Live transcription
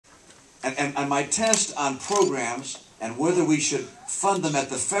And my test on programs and whether we should fund them at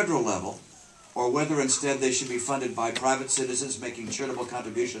the federal level or whether instead they should be funded by private citizens making charitable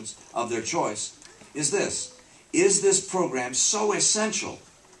contributions of their choice is this. Is this program so essential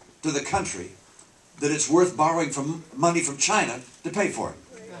to the country that it's worth borrowing money from China to pay for it?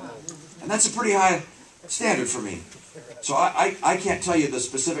 And that's a pretty high standard for me. So I can't tell you the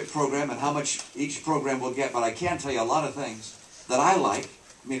specific program and how much each program will get, but I can tell you a lot of things that I like.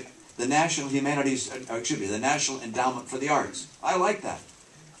 I mean, the National Humanities, the National Endowment for the Arts. I like that.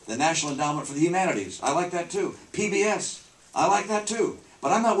 The National Endowment for the Humanities. I like that too. PBS. I like that too.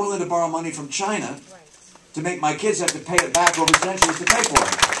 But I'm not willing to borrow money from China to make my kids have to pay it back over centuries to pay for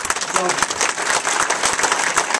it. So